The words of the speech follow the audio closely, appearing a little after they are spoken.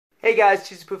Hey guys,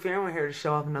 Cheesy Poof here, and we're here to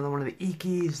show off another one of the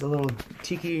Eekeez, the little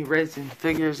Tiki Resin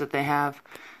figures that they have.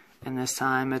 And this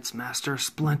time it's Master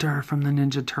Splinter from the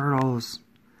Ninja Turtles.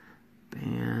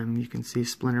 Bam, you can see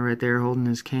Splinter right there holding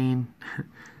his cane.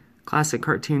 Classic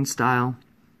cartoon style.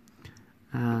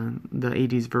 The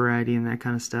 80s variety and that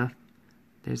kind of stuff.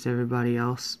 There's everybody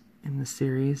else in the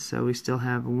series, so we still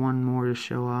have one more to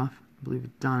show off. I believe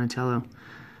it's Donatello.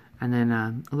 And then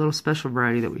a little special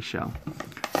variety that we show.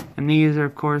 And these are,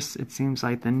 of course, it seems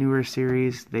like the newer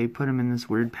series. They put them in this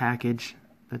weird package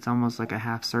that's almost like a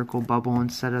half circle bubble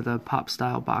instead of the pop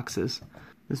style boxes.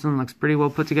 This one looks pretty well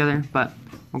put together, but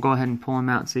we'll go ahead and pull him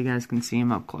out so you guys can see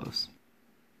him up close.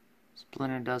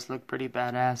 Splinter does look pretty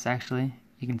badass, actually.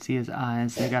 You can see his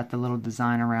eyes. They got the little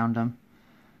design around him.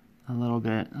 A little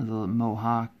bit of the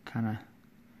mohawk, kind of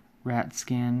rat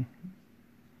skin.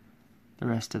 The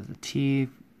rest of the teeth,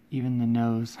 even the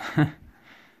nose.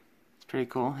 Pretty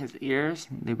cool. His ears,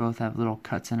 they both have little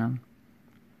cuts in them.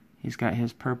 He's got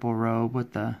his purple robe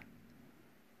with the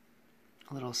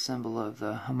little symbol of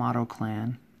the Hamato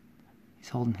clan. He's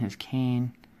holding his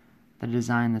cane. The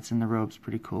design that's in the robe's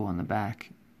pretty cool on the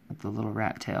back with the little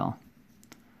rat tail.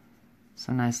 It's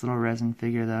a nice little resin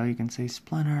figure though. You can see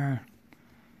Splinter.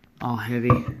 All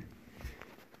heavy.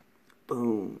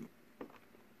 Boom.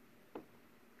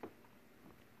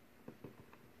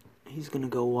 He's gonna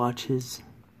go watch his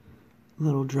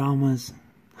little dramas,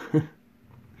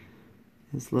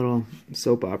 his little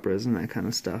soap operas and that kind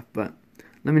of stuff. But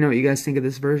let me know what you guys think of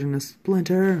this version of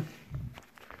Splinter.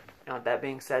 Now with that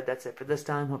being said, that's it for this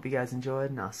time. Hope you guys enjoyed,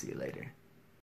 and I'll see you later.